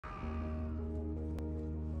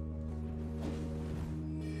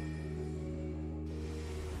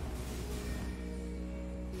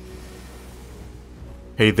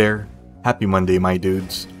Hey there, happy Monday my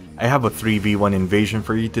dudes. I have a 3v1 invasion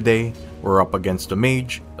for you today. We're up against a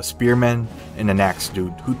mage, a spearman, and an axe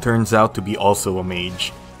dude who turns out to be also a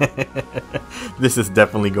mage. This is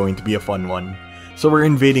definitely going to be a fun one. So we're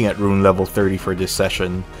invading at Rune Level 30 for this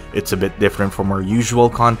session. It's a bit different from our usual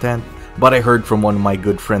content, but I heard from one of my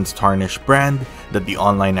good friends Tarnish Brand that the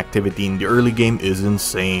online activity in the early game is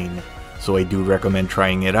insane. So I do recommend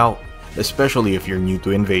trying it out, especially if you're new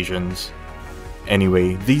to invasions.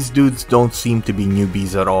 Anyway, these dudes don't seem to be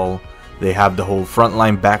newbies at all. They have the whole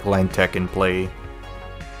frontline backline tech in play.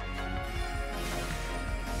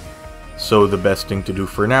 So the best thing to do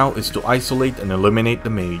for now is to isolate and eliminate the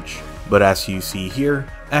mage. But as you see here,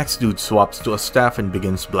 Axe Dude swaps to a staff and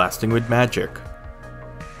begins blasting with magic.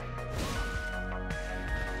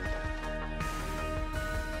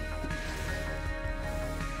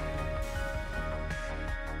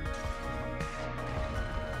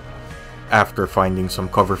 After finding some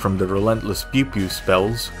cover from the relentless pew pew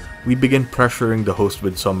spells, we begin pressuring the host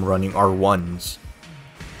with some running R1s.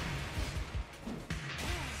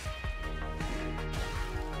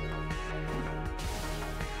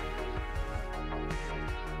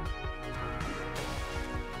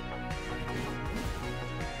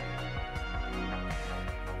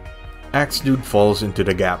 Axe Dude falls into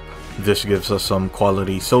the gap. This gives us some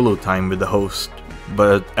quality solo time with the host.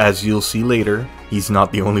 But as you'll see later, he's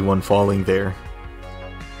not the only one falling there.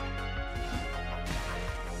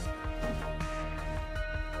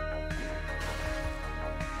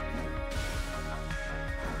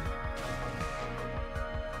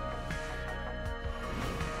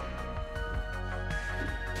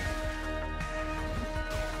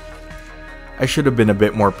 I should have been a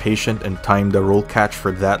bit more patient and timed the roll catch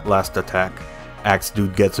for that last attack. Axe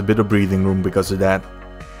Dude gets a bit of breathing room because of that.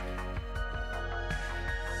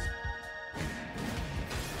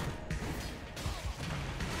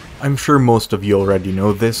 I'm sure most of you already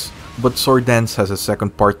know this, but Sword Dance has a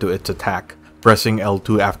second part to its attack. Pressing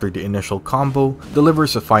L2 after the initial combo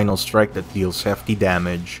delivers a final strike that deals hefty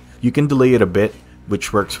damage. You can delay it a bit,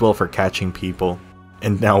 which works well for catching people.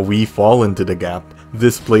 And now we fall into the gap.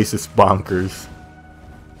 This place is bonkers.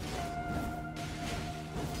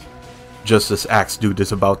 Just as Axe Dude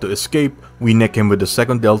is about to escape, we nick him with the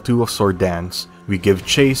second L2 of Sword Dance. We give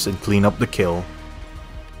chase and clean up the kill.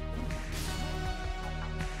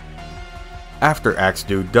 After Axe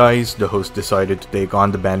Dude dies, the host decided to take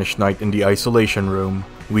on the Banished Knight in the isolation room.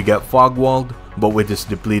 We get fogwalled, but with his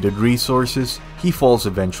depleted resources, he falls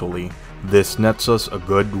eventually. This nets us a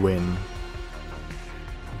good win.